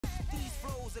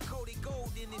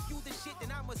And if you the shit, then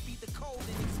I must be the cold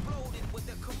and exploding. What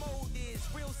the commode is,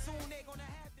 real soon they gonna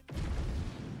have them.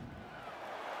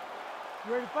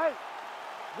 You ready to fight?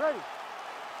 Ready.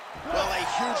 Well, a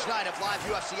huge night of live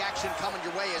UFC action coming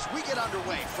your way as we get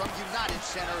underway from United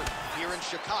Center here in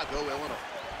Chicago, Illinois.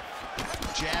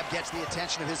 Jab gets the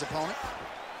attention of his opponent.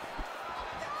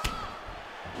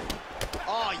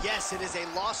 Oh, yes, it is a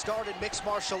lost art in mixed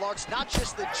martial arts. Not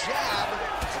just the jab,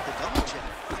 but the double jab.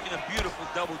 And a beautiful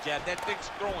double jab. That thing's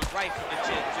throwing right from the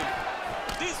chin, too.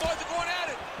 These boys are going at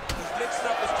it. He's mixing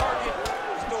up his target.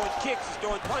 He's throwing kicks. He's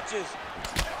throwing punches.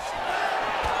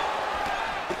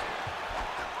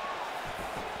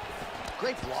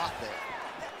 Great block there.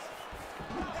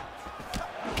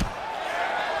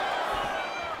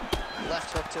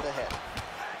 Left hook to the head.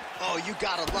 Oh, you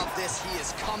gotta love this. He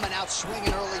is coming out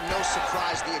swinging early. No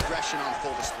surprise, the aggression on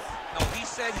full display. No, he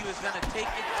said he was going to take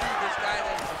it to this guy.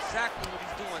 That is exactly what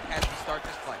he's doing as we start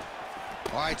this fight.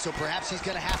 All right, so perhaps he's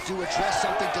going to have to address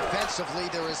something defensively.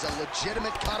 There is a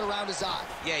legitimate cut around his eye.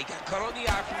 Yeah, he got cut on the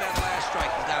eye from that last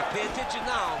strike. He's got to pay attention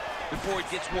now before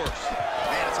it gets worse.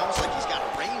 Man, it's almost like he's got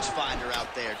a rangefinder out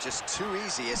there. Just too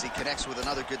easy as he connects with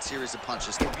another good series of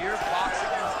punches. If you're boxing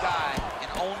this guy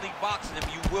and only boxing him,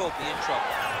 you will be in trouble.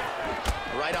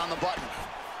 Right on the button.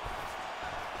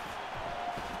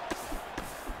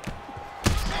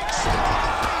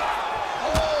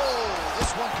 Oh,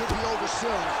 this one could be over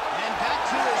soon. And back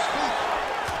to his feet.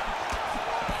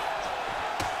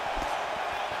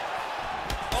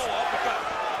 Oh, uppercut.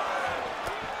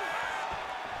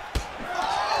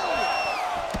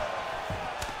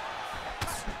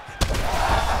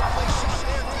 Places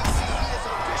there, DC. He is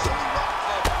officially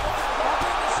knocked.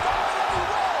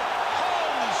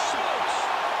 Holy smokes.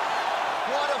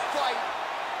 What a fight.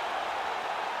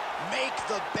 Make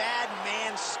the bad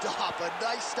man stop. A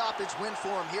nice stoppage win for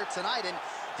him here tonight. And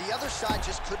the other side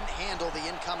just couldn't handle the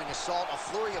incoming assault. A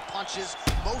flurry of punches,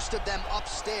 most of them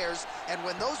upstairs. And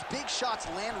when those big shots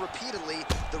land repeatedly,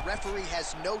 the referee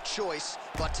has no choice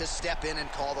but to step in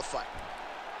and call the fight.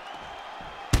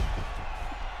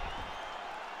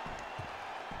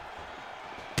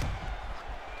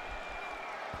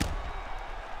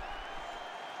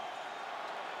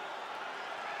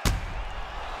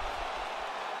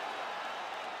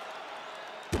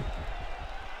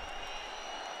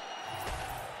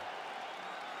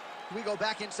 We go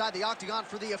back inside the octagon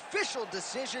for the official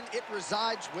decision. It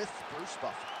resides with Bruce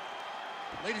Buffer.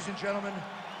 Ladies and gentlemen,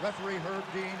 referee Herb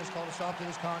Dean has called a stop to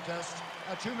this contest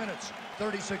at 2 minutes,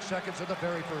 36 seconds of the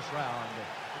very first round.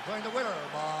 Declaring the winner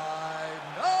by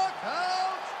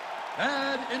knockout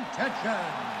and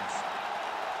intentions.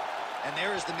 And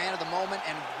there is the man of the moment,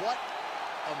 and what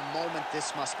a moment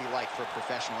this must be like for a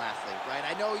professional athlete, right?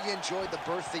 I know you enjoyed the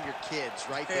birth of your kids,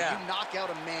 right? Yeah. But you knock out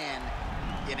a man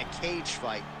in a cage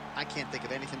fight. I can't think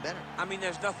of anything better. I mean,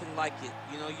 there's nothing like it.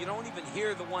 You know, you don't even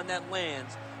hear the one that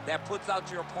lands, that puts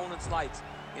out your opponent's lights.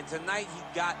 And tonight, he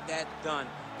got that done.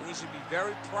 And he should be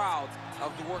very proud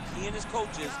of the work he and his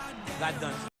coaches got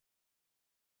done.